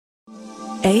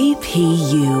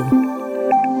APU.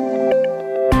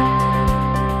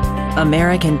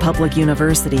 American Public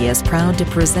University is proud to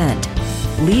present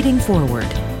Leading Forward.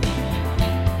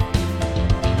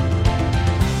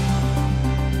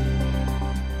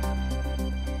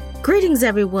 Greetings,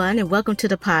 everyone, and welcome to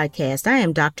the podcast. I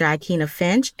am Dr. Ikena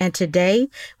Finch, and today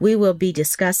we will be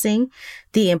discussing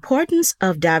the importance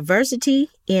of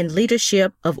diversity in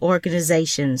leadership of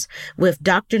organizations with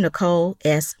Dr. Nicole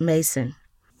S. Mason.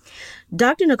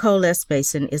 Dr. Nicole S.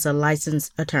 Mason is a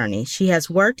licensed attorney. She has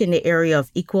worked in the area of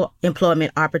equal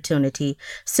employment opportunity,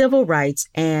 civil rights,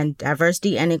 and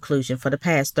diversity and inclusion for the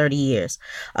past 30 years.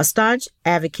 A staunch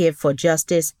advocate for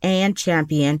justice and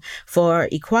champion for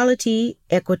equality,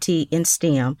 equity in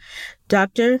STEM,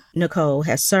 Dr. Nicole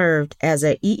has served as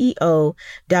a EEO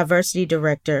Diversity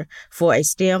Director for a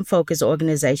STEM-focused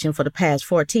organization for the past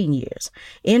 14 years.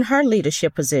 In her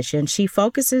leadership position, she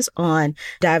focuses on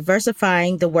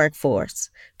diversifying the workforce,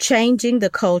 changing the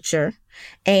culture,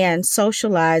 and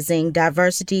socializing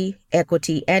diversity,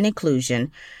 equity, and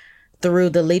inclusion through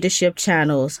the leadership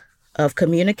channels of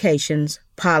communications,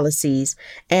 policies,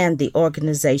 and the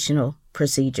organizational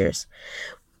procedures.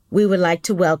 We would like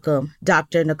to welcome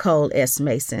Dr. Nicole S.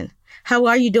 Mason. How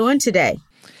are you doing today?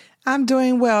 I'm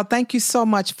doing well. Thank you so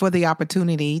much for the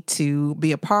opportunity to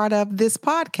be a part of this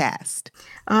podcast.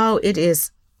 Oh, it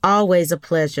is always a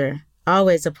pleasure.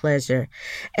 Always a pleasure.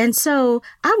 And so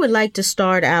I would like to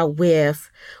start out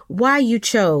with why you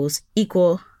chose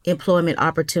equal employment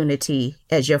opportunity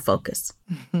as your focus.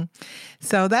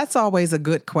 So that's always a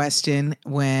good question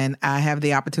when I have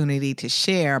the opportunity to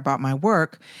share about my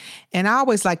work. And I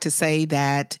always like to say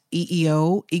that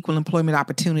EEO, Equal Employment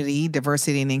Opportunity,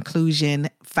 Diversity and Inclusion,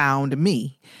 found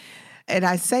me. And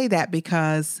I say that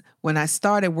because when I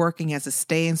started working as a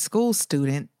stay-in-school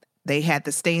student, they had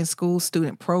the stay-in-school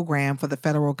student program for the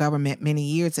federal government many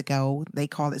years ago. They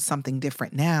call it something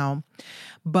different now.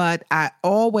 But I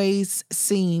always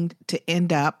seemed to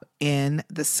end up in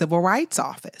the civil rights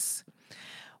office.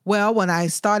 Well, when I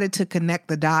started to connect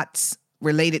the dots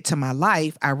related to my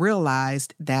life, I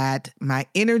realized that my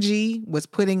energy was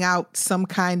putting out some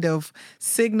kind of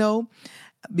signal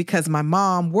because my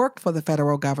mom worked for the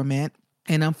federal government.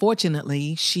 And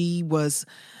unfortunately, she was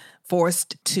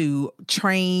forced to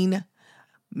train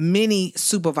many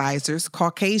supervisors,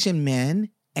 Caucasian men,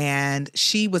 and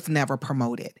she was never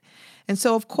promoted. And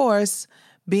so, of course,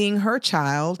 being her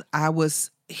child, I was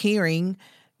hearing,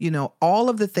 all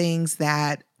of the things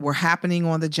that were happening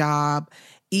on the job,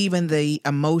 even the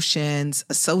emotions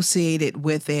associated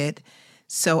with it.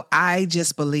 So I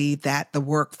just believe that the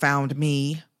work found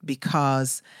me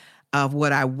because of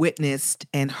what I witnessed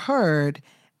and heard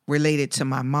related to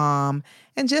my mom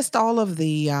and just all of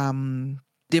the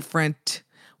different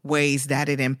ways that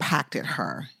it impacted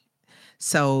her.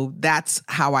 So that's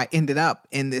how I ended up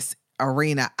in this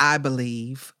arena, I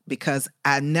believe, because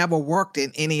I never worked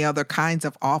in any other kinds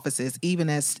of offices, even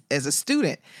as a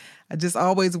student. I just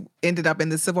always ended up in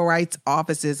the civil rights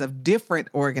offices of different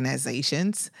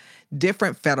organizations,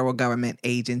 different federal government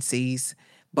agencies,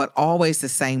 but always the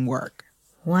same work.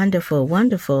 Wonderful,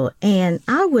 wonderful. And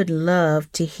I would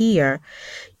love to hear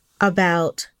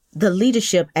about the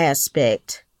leadership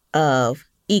aspect of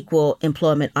equal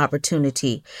employment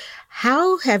opportunity.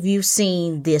 How have you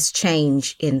seen this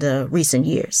change in the recent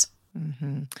years?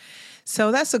 Mm-hmm.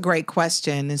 So that's a great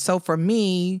question. And so for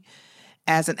me,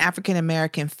 as an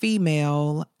African-American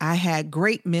female, I had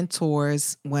great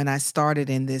mentors when I started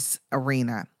in this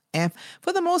arena. And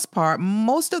for the most part,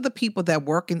 most of the people that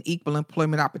work in equal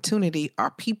employment opportunity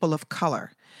are people of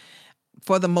color.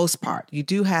 For the most part, you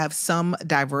do have some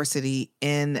diversity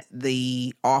in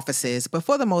the offices, but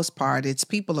for the most part, it's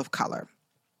people of color.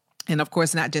 And of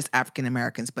course, not just African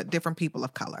Americans, but different people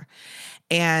of color.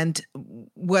 And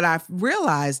what I've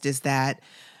realized is that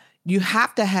you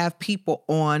have to have people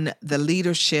on the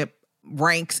leadership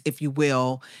ranks, if you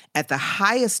will, at the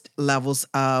highest levels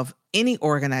of any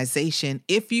organization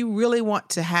if you really want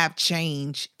to have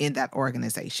change in that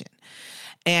organization.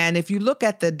 And if you look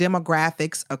at the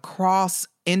demographics across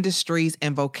industries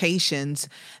and vocations,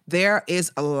 there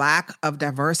is a lack of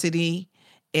diversity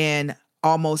in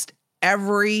almost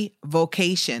every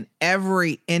vocation,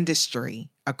 every industry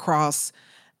across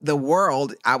the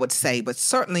world, I would say, but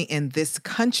certainly in this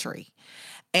country.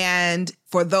 And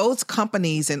for those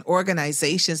companies and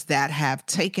organizations that have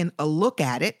taken a look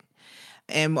at it,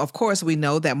 and of course, we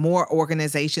know that more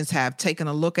organizations have taken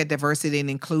a look at diversity and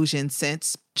inclusion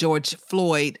since George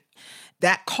Floyd,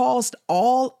 that caused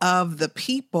all of the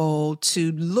people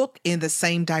to look in the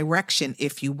same direction,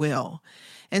 if you will.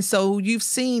 And so you've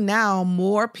seen now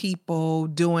more people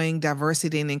doing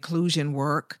diversity and inclusion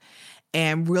work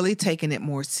and really taking it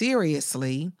more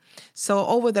seriously. So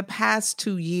over the past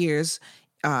 2 years,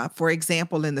 for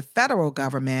example, in the federal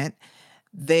government,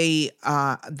 the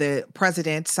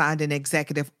president signed an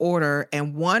executive order,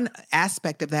 and one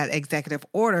aspect of that executive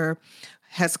order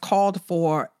has called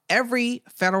for every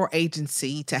federal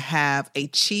agency to have a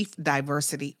chief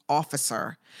diversity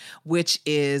officer, which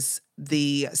is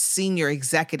the senior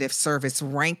executive service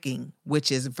ranking,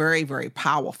 which is very, very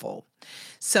powerful.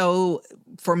 So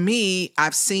for me,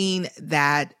 I've seen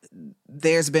that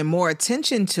there's been more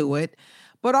attention to it,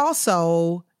 but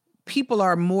also people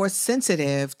are more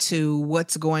sensitive to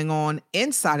what's going on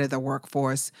inside of the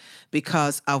workforce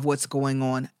because of what's going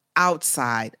on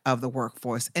outside of the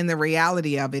workforce. And the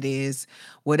reality of it is,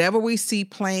 whatever we see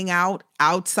playing out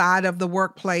outside of the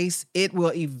workplace, it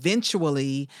will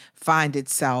eventually find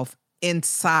itself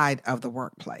inside of the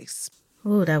workplace.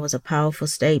 Oh, that was a powerful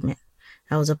statement.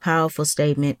 That was a powerful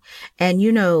statement. And,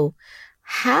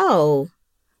 how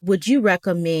would you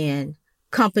recommend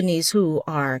companies who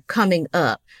are coming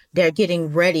up, they're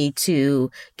getting ready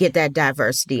to get that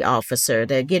diversity officer,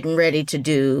 they're getting ready to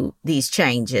do these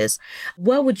changes,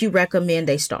 what would you recommend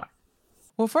they start?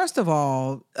 Well, first of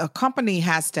all, a company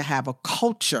has to have a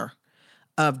culture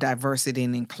of diversity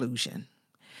and inclusion.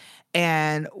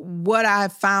 And what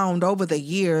I've found over the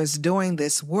years doing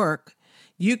this work,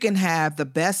 you can have the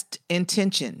best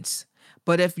intentions,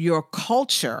 but if your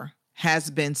culture has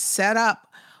been set up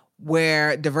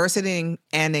where diversity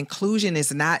and inclusion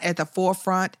is not at the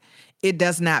forefront, it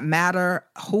does not matter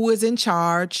who is in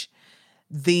charge.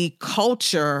 The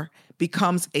culture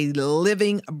becomes a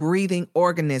living, breathing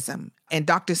organism. And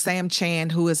Dr. Sam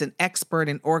Chand, who is an expert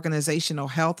in organizational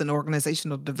health and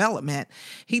organizational development,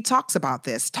 he talks about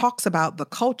this, talks about the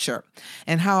culture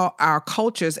and how our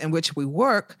cultures in which we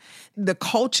work, the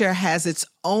culture has its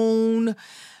own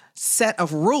set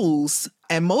of rules,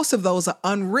 and most of those are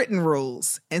unwritten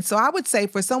rules. And so I would say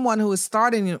for someone who is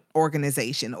starting an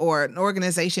organization, or an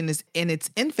organization is in its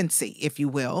infancy, if you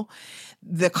will,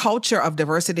 the culture of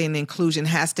diversity and inclusion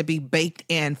has to be baked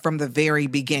in from the very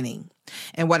beginning.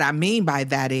 And what I mean by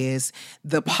that is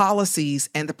the policies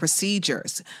and the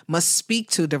procedures must speak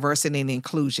to diversity and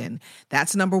inclusion.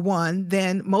 That's number one.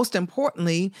 Then, most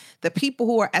importantly, the people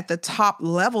who are at the top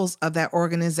levels of that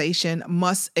organization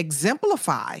must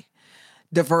exemplify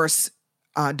diversity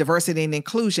and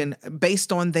inclusion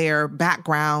based on their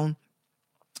background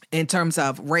in terms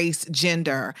of race,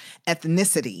 gender,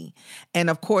 ethnicity. And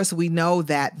of course, we know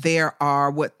that there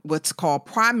are what's called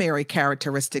primary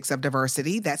characteristics of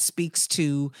diversity that speaks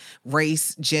to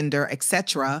race, gender,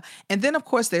 etc. And then, of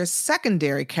course, there's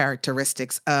secondary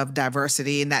characteristics of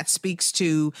diversity, and that speaks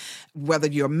to whether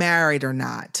you're married or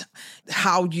not,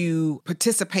 how you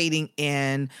participating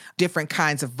in different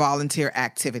kinds of volunteer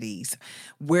activities,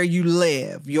 where you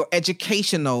live, your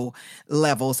educational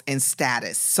levels and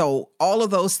status. So all of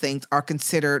those things are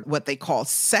considered what they call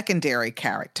secondary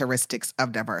characteristics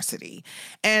of diversity.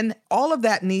 And all of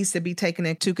that needs to be taken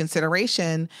into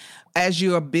consideration as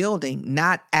you are building,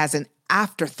 not as an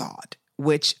afterthought,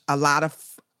 which a lot of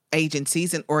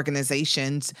agencies and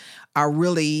organizations are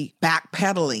really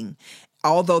backpedaling,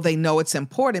 although they know it's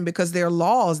important because there are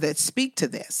laws that speak to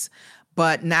this.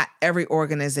 But not every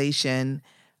organization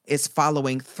is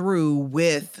following through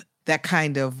with that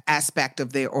kind of aspect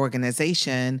of their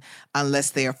organization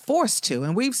unless they are forced to.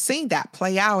 And we've seen that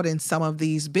play out in some of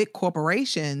these big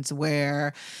corporations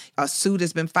where a suit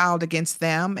has been filed against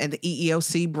them and the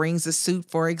EEOC brings a suit,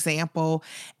 for example.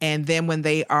 And then when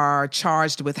they are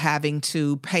charged with having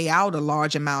to pay out a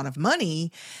large amount of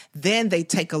money, then they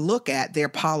take a look at their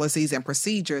policies and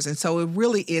procedures. And so it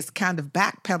really is kind of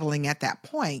backpedaling at that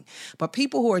point. But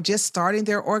people who are just starting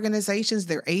their organizations,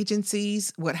 their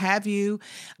agencies, what have you,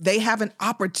 they have an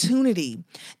opportunity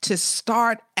to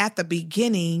start at the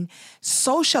beginning,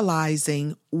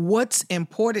 socializing what's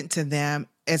important to them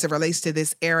as it relates to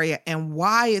this area and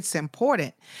why it's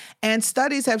important. And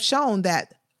studies have shown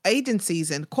that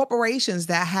agencies and corporations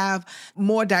that have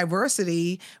more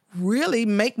diversity really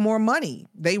make more money.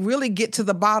 They really get to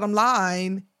the bottom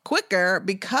line quicker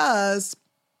because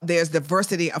there's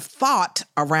diversity of thought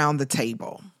around the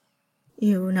table.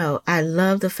 I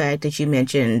love the fact that you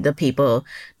mentioned the people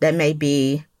that may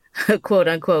be, quote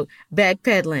unquote,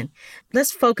 backpedaling.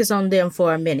 Let's focus on them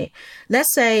for a minute.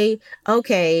 Let's say,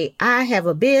 okay, I have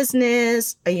a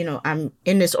business, I'm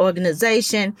in this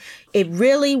organization. It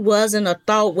really wasn't a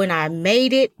thought when I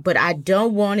made it, but I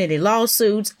don't want any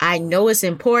lawsuits. I know it's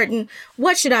important.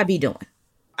 What should I be doing?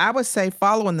 I would say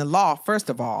following the law, first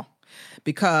of all.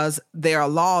 because there are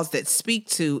laws that speak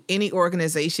to any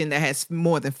organization that has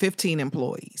more than 15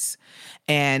 employees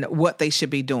and what they should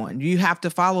be doing. You have to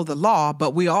follow the law,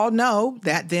 but we all know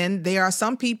that then there are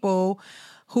some people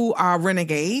who are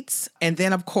renegades. And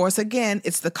then, of course, again,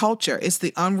 it's the culture. It's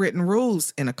the unwritten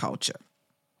rules in a culture.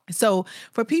 So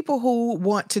for people who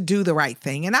want to do the right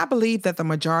thing, and I believe that the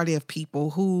majority of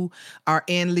people who are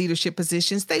in leadership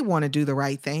positions, they want to do the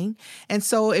right thing. And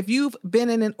so if you've been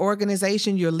in an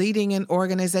organization, you're leading an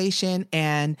organization,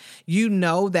 and you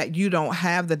know that you don't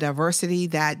have the diversity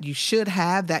that you should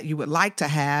have, that you would like to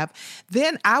have,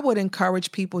 then I would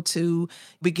encourage people to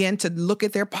begin to look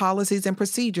at their policies and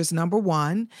procedures, number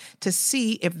one, to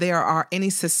see if there are any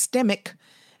systemic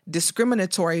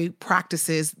discriminatory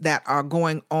practices that are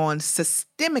going on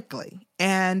systemically.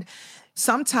 And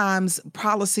sometimes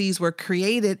policies were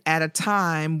created at a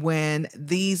time when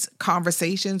these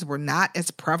conversations were not as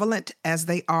prevalent as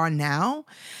they are now.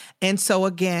 And so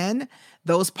again,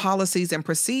 those policies and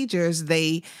procedures,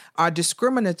 they are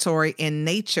discriminatory in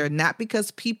nature, not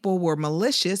because people were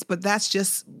malicious, but that's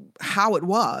just how it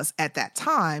was at that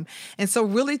time. And so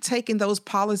really taking those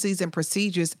policies and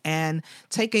procedures and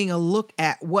taking a look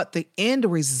at what the end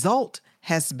result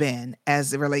has been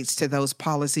as it relates to those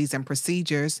policies and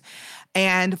procedures.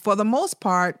 And for the most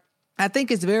part, I think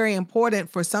it's very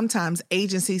important for sometimes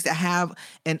agencies to have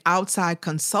an outside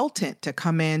consultant to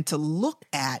come in to look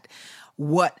at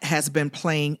what has been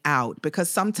playing out, because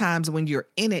sometimes when you're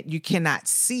in it, you cannot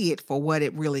see it for what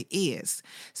it really is.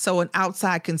 So an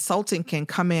outside consultant can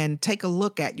come in, take a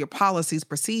look at your policies,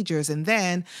 procedures, and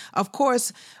then, of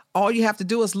course, all you have to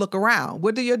do is look around.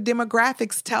 What do your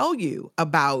demographics tell you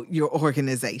about your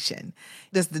organization?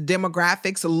 Does the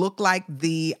demographics look like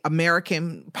the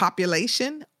American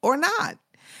population or not?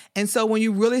 And so when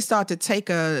you really start to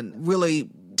take a really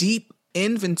deep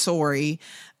inventory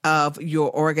of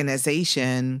your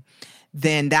organization,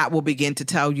 then that will begin to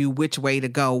tell you which way to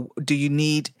go. Do you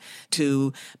need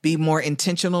to be more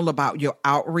intentional about your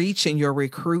outreach and your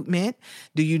recruitment?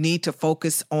 Do you need to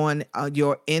focus on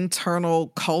your internal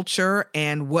culture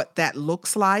and what that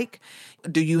looks like?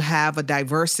 Do you have a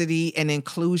diversity and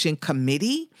inclusion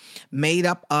committee made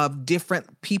up of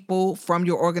different people from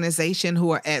your organization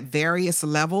who are at various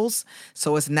levels?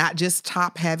 So it's not just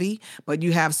top heavy, but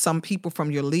you have some people from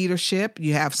your leadership,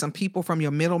 you have some people from your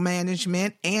middle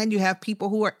management, and you have people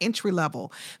who are entry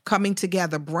level coming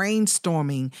together,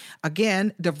 brainstorming,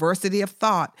 again, diversity of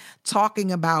thought,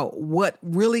 talking about what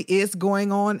really is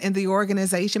going on in the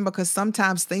organization, because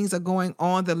sometimes things are going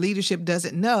on the leadership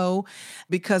doesn't know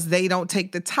because they don't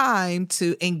take the time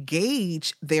to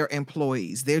engage their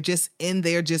employees. They're just in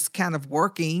there just kind of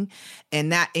working and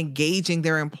not engaging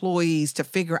their employees to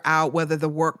figure out whether the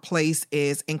workplace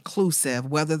is inclusive,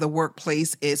 whether the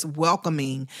workplace is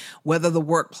welcoming, whether the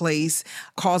workplace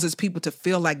causes people to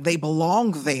feel like they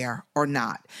belong there or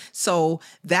not. So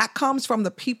that comes from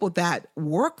the people that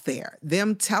work there,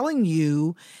 them telling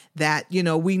you that,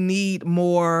 we need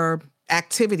more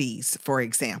activities, for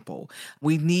example.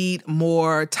 We need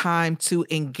more time to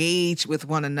engage with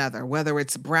one another, whether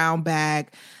it's brown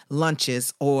bag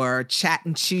lunches or chat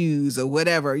and choose or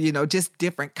whatever, just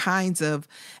different kinds of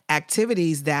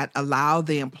activities that allow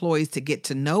the employees to get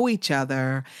to know each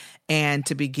other and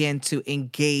to begin to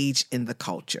engage in the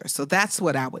culture. So that's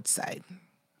what I would say.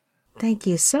 Thank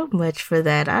you so much for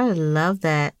that. I love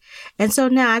that. And so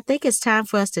now I think it's time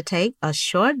for us to take a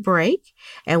short break,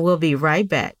 and we'll be right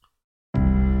back.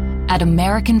 At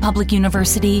American Public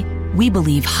University, we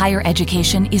believe higher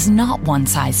education is not one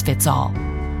size fits all.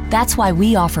 That's why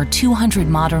we offer 200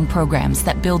 modern programs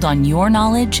that build on your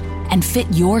knowledge and fit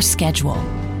your schedule.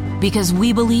 Because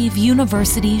we believe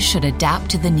universities should adapt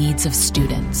to the needs of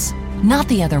students, not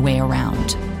the other way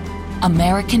around.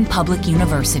 American Public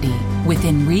University,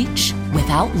 within reach,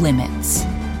 without limits.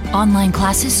 Online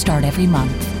classes start every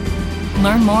month.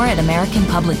 Learn more at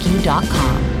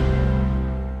AmericanPublicU.com.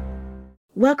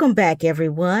 Welcome back,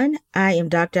 everyone. I am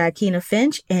Dr. Ikena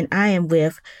Finch, and I am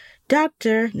with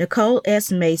Dr. Nicole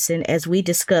S. Mason as we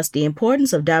discuss the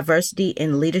importance of diversity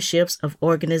in leaderships of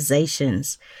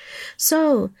organizations.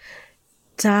 So,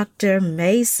 Dr.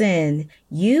 Mason,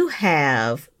 you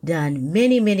have done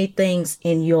many, many things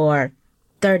in your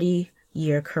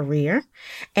 30-year career.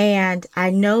 And I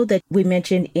know that we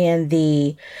mentioned in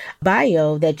the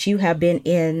bio that you have been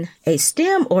in a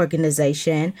STEM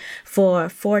organization for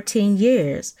 14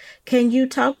 years. Can you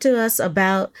talk to us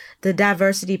about the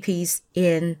diversity piece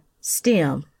in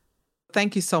STEM?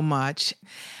 Thank you so much.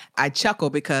 I chuckle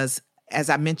because,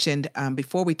 as I mentioned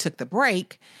before we took the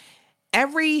break,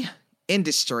 every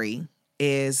industry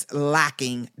is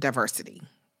lacking diversity.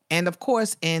 And of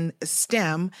course, in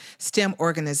STEM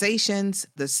organizations,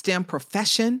 the STEM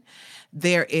profession,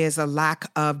 there is a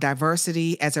lack of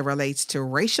diversity as it relates to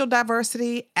racial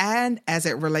diversity and as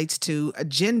it relates to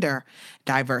gender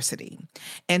diversity.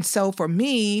 And so for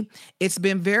me, it's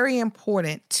been very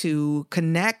important to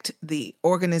connect the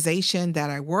organization that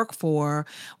I work for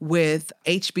with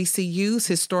HBCUs,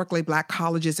 historically Black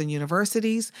colleges and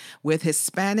universities, with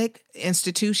Hispanic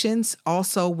institutions,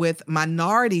 also with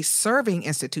minority serving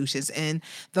institutions. And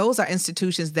those are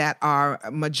institutions that are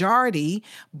majority,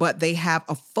 but they have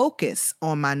a focus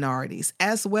on minorities,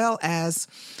 as well as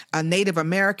Native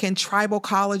American tribal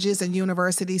colleges and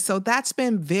universities. So that's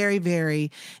been very,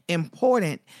 very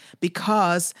important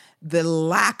because the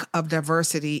lack of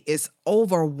diversity is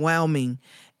overwhelming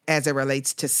as it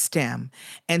relates to STEM.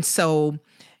 And so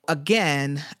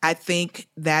again, I think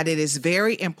that it is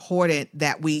very important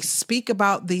that we speak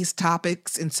about these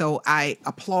topics. And so I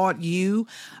applaud you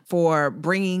for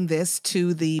bringing this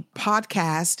to the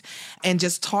podcast and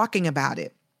just talking about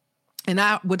it. And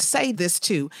I would say this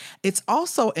too, it's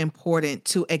also important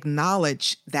to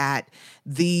acknowledge that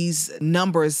these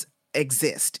numbers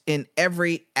exist in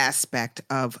every aspect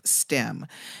of STEM,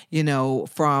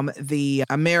 from the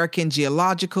American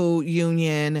Geological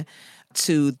Union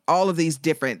to all of these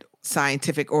different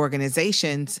scientific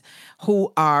organizations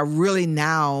who are really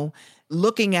now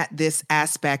looking at this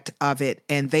aspect of it,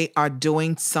 and they are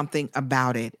doing something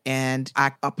about it. And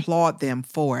I applaud them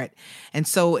for it. And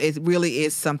so it really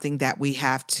is something that we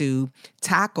have to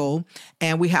tackle,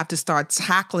 and we have to start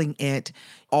tackling it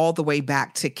all the way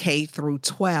back to K through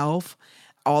 12,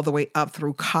 all the way up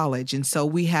through college. And so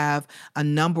we have a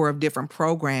number of different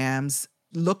programs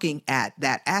looking at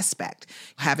that aspect,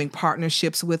 having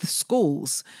partnerships with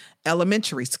schools,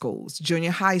 elementary schools,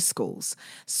 junior high schools,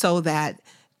 so that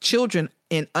children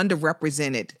in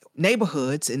underrepresented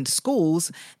neighborhoods and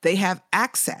schools, they have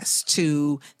access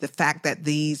to the fact that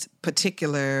these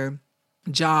particular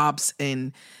jobs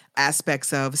and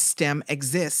aspects of STEM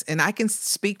exist. And I can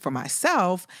speak for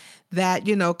myself that,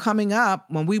 coming up,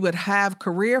 when we would have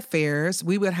career fairs,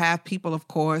 we would have people, of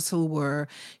course, who were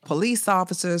police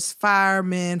officers,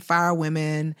 firemen,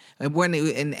 firewomen.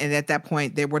 And at that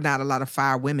point, there were not a lot of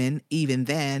firewomen even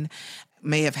then.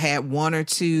 May have had one or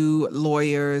two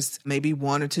lawyers, maybe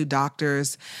one or two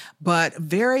doctors, but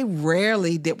very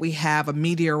rarely did we have a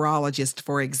meteorologist,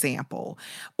 for example,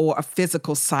 or a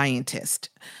physical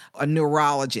scientist, a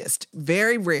neurologist,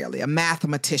 very rarely, a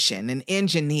mathematician, an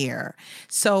engineer.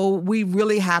 So we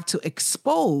really have to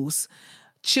expose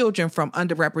children from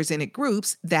underrepresented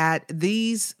groups that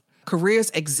these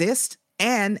careers exist.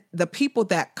 And the people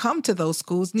that come to those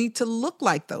schools need to look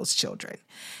like those children.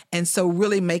 And so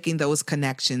really making those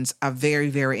connections are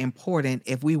very, very important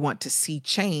if we want to see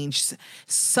change,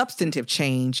 substantive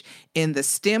change in the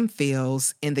STEM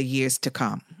fields in the years to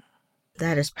come.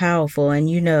 That is powerful. And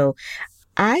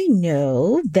I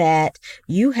know that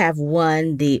you have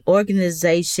won the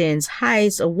organization's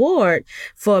highest award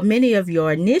for many of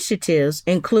your initiatives,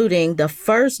 including the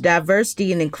first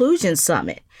Diversity and Inclusion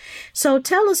Summit. So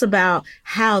tell us about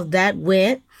how that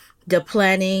went, the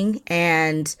planning,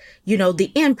 and,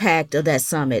 the impact of that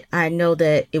summit. I know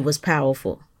that it was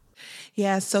powerful.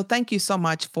 Yeah, so thank you so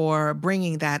much for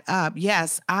bringing that up.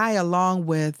 Yes, I, along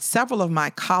with several of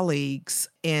my colleagues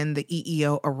in the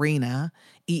EEO arena,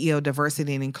 EEO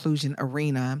Diversity and Inclusion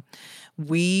arena,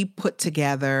 we put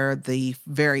together the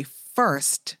very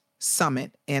first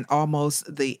summit in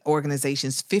almost the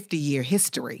organization's 50-year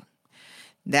history.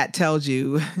 That tells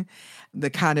you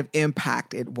the kind of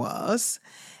impact it was.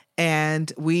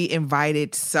 And we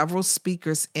invited several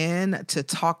speakers in to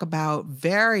talk about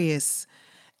various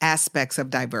aspects of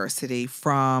diversity,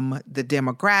 from the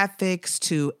demographics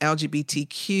to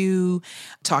LGBTQ,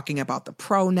 talking about the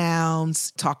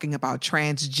pronouns, talking about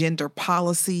transgender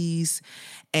policies,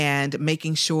 and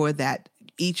making sure that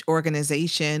each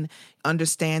organization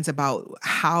understands about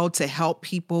how to help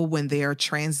people when they're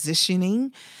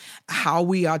transitioning, how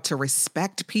we are to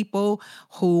respect people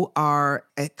who are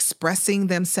expressing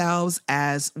themselves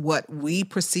as what we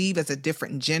perceive as a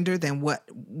different gender than what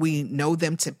we know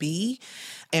them to be,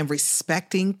 and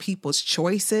respecting people's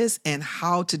choices and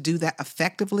how to do that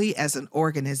effectively as an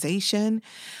organization.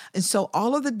 And so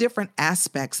all of the different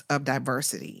aspects of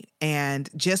diversity and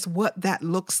just what that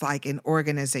looks like in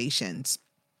organizations.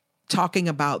 Talking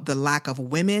about the lack of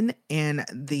women in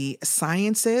the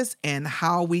sciences and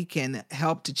how we can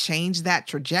help to change that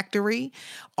trajectory.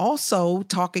 Also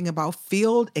talking about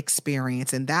field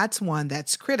experience, and that's one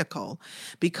that's critical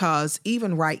because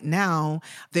even right now,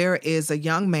 there is a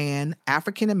young man,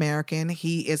 African American,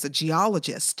 he is a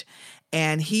geologist,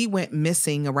 And he went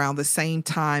missing around the same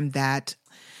time that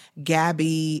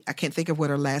Gabby, I can't think of what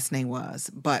her last name was,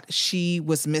 but she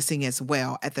was missing as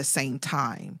well at the same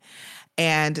time.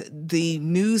 And the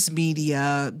news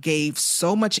media gave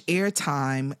so much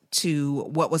airtime to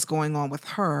what was going on with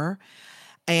her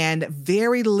and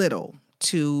very little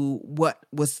to what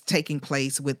was taking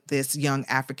place with this young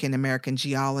African-American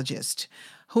geologist,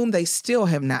 whom they still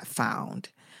have not found.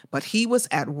 But he was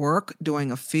at work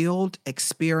doing a field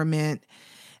experiment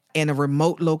in a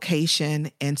remote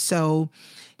location. And so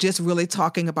just really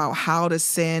talking about how to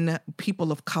send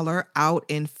people of color out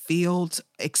in field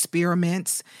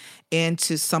experiments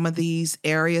into some of these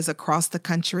areas across the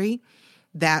country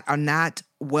that are not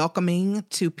welcoming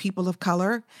to people of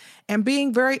color, and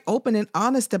being very open and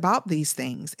honest about these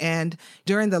things. And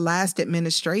during the last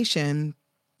administration,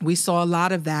 we saw a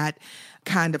lot of that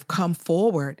kind of come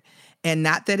forward. And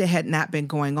not that it had not been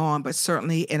going on, but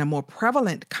certainly in a more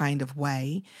prevalent kind of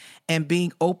way, and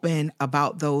being open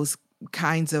about those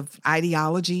kinds of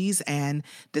ideologies and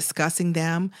discussing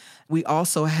them. We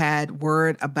also had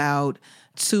word about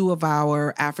two of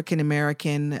our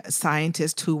African-American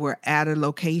scientists who were at a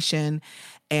location,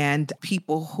 and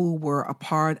people who were a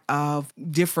part of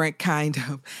different kind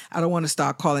of, I don't want to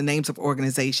start calling names of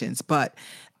organizations, but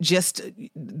just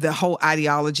the whole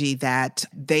ideology that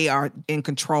they are in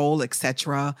control, et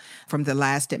cetera, from the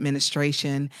last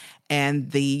administration,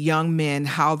 and the young men,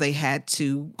 how they had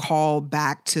to call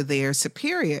back to their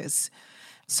superiors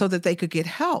so that they could get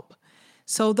help.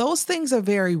 So those things are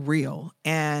very real,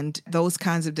 and those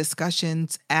kinds of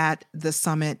discussions at the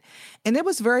summit. And it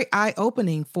was very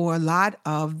eye-opening for a lot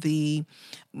of the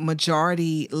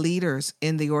majority leaders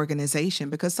in the organization,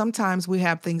 because sometimes we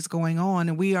have things going on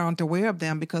and we aren't aware of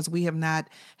them because we have not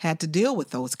had to deal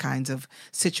with those kinds of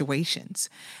situations.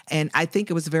 And I think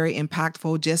it was very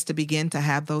impactful just to begin to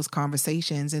have those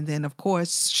conversations. And then, of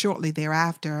course, shortly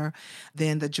thereafter,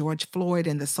 then the George Floyd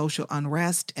and the social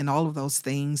unrest and all of those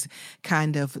things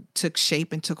kind of took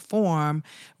shape and took form,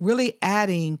 really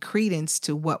adding credence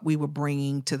to what we were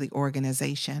bringing to the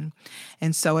organization.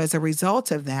 And so as a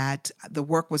result of that, the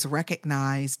work was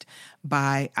recognized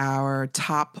by our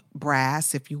top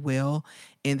brass, if you will,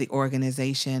 in the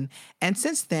organization. And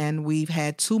since then, we've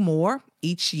had two more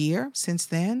each year since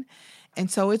then. And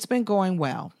so it's been going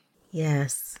well.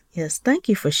 Yes. Thank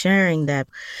you for sharing that.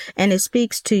 And it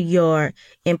speaks to your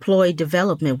employee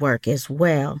development work as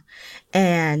well.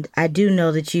 And I do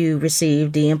know that you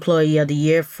received the Employee of the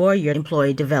Year for your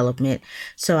employee development.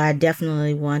 So I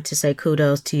definitely want to say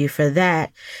kudos to you for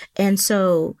that. And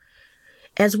so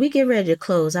as we get ready to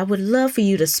close, I would love for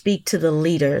you to speak to the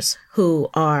leaders who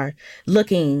are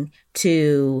looking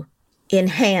to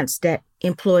enhance that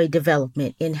employee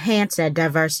development, enhance that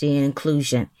diversity and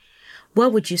inclusion.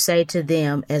 What would you say to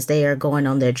them as they are going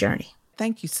on their journey?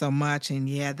 Thank you so much. And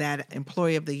yeah, that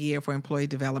Employee of the Year for Employee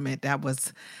Development, that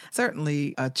was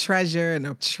certainly a treasure and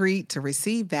a treat to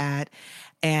receive that.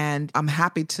 And I'm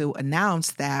happy to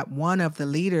announce that one of the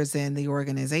leaders in the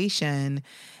organization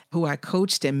who I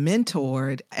coached and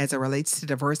mentored as it relates to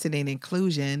diversity and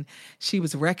inclusion, she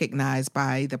was recognized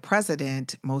by the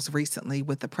president most recently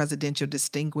with the Presidential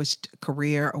Distinguished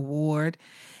Career Award.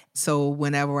 So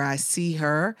whenever I see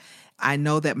her, I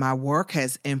know that my work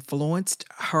has influenced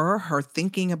her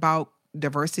thinking about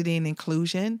diversity and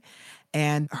inclusion,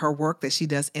 and her work that she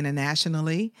does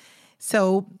internationally.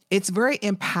 So it's very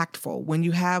impactful when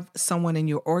you have someone in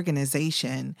your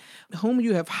organization whom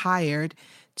you have hired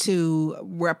to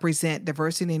represent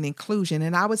diversity and inclusion.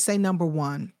 And I would say, number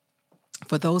one,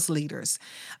 for those leaders,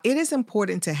 it is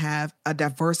important to have a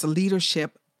diverse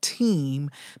leadership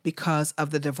team because of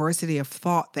the diversity of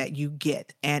thought that you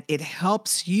get. And it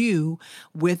helps you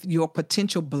with your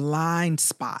potential blind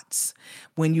spots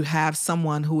when you have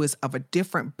someone who is of a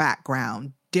different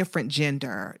background, different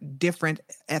gender, different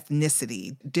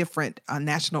ethnicity, different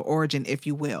national origin, if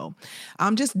you will.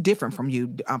 Just different from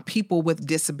you, people with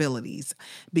disabilities,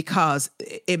 because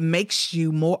it makes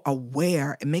you more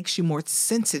aware, it makes you more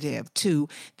sensitive to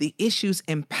the issues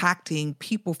impacting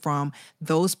people from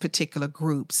those particular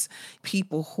groups,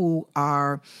 people who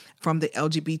are from the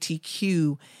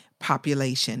LGBTQ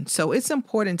population. So it's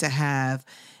important to have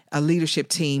a leadership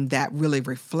team that really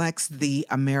reflects the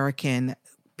American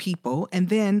people. And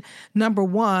then number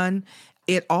one,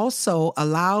 it also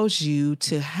allows you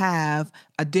to have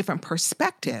a different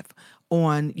perspective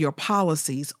on your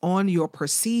policies, on your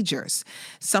procedures.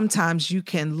 Sometimes you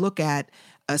can look at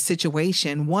a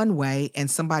situation one way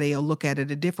and somebody will look at it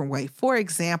a different way. For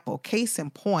example, case in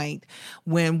point,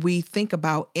 when we think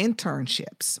about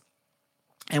internships,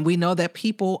 And we know that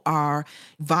people are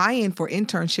vying for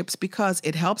internships because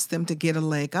it helps them to get a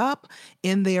leg up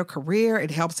in their career.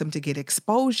 It helps them to get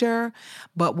exposure.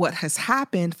 But what has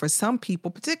happened for some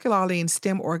people, particularly in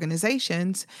STEM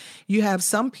organizations, you have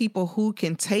some people who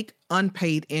can take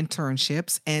unpaid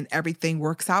internships and everything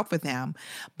works out for them.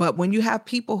 But when you have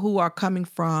people who are coming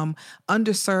from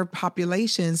underserved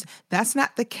populations, that's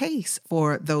not the case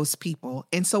for those people.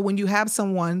 And so when you have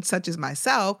someone such as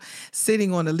myself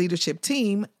sitting on a leadership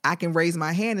team, I can raise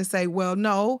my hand and say, well,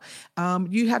 no,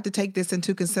 you have to take this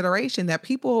into consideration that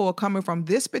people who are coming from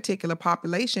this particular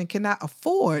population cannot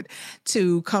afford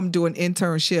to come do an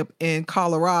internship in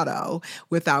Colorado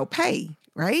without pay.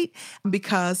 Right?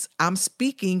 Because I'm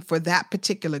speaking for that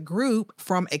particular group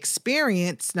from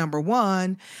experience, number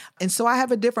one. And so I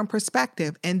have a different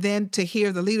perspective. And then to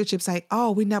hear the leadership say,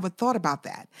 oh, we never thought about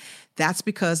that. That's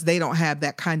because they don't have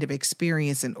that kind of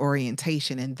experience and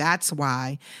orientation. And that's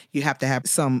why you have to have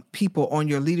some people on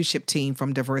your leadership team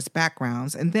from diverse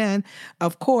backgrounds. And then,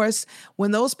 of course,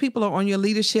 when those people are on your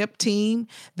leadership team,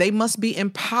 they must be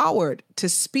empowered to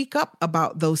speak up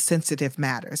about those sensitive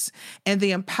matters. And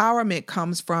the empowerment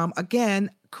comes from, again,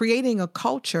 creating a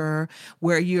culture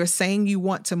where you're saying you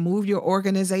want to move your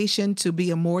organization to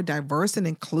be a more diverse and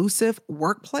inclusive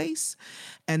workplace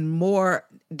and more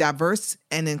diverse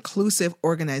and inclusive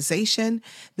organization,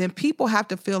 then people have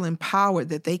to feel empowered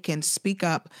that they can speak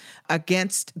up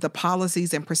against the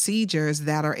policies and procedures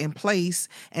that are in place.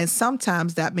 And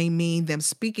sometimes that may mean them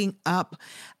speaking up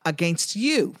against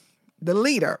you, the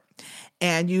leader.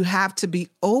 And you have to be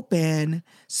open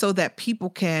so that people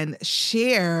can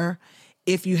share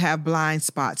if you have blind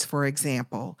spots, for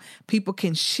example. People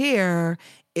can share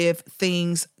if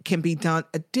things can be done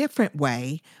a different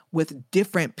way with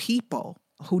different people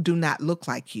who do not look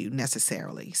like you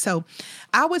necessarily. So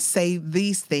I would say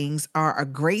these things are a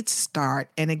great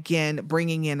start. And again,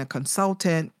 bringing in a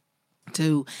consultant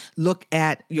to look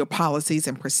at your policies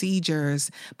and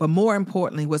procedures. But more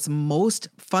importantly, what's most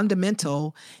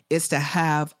fundamental is to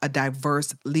have a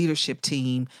diverse leadership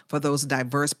team for those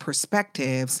diverse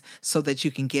perspectives so that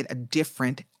you can get a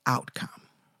different outcome.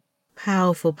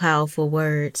 Powerful, powerful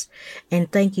words.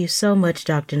 And thank you so much,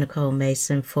 Dr. Nicole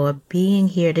Mason, for being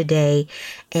here today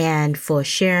and for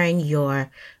sharing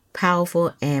your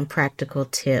powerful and practical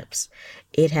tips.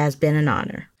 It has been an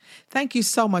honor. Thank you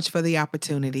so much for the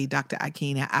opportunity, Dr.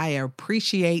 Akina. I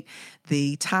appreciate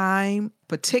the time,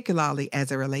 particularly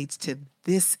as it relates to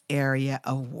this area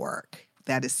of work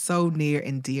that is so near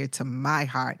and dear to my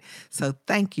heart. So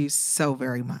thank you so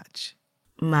very much.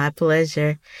 My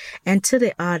pleasure. And to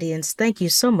the audience, thank you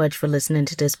so much for listening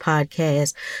to this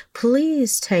podcast.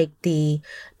 Please take the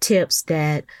tips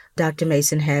that Dr.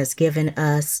 Mason has given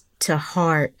us to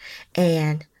heart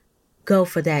and go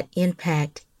for that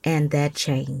impact and that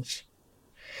change.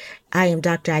 I am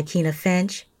Dr. Akina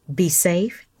Finch. Be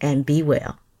safe and be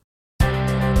well.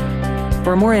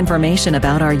 For more information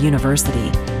about our university,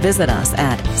 visit us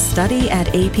at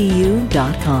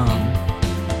studyatapu.com.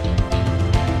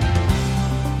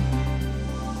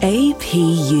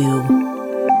 APU,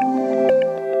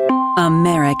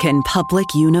 American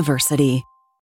Public University.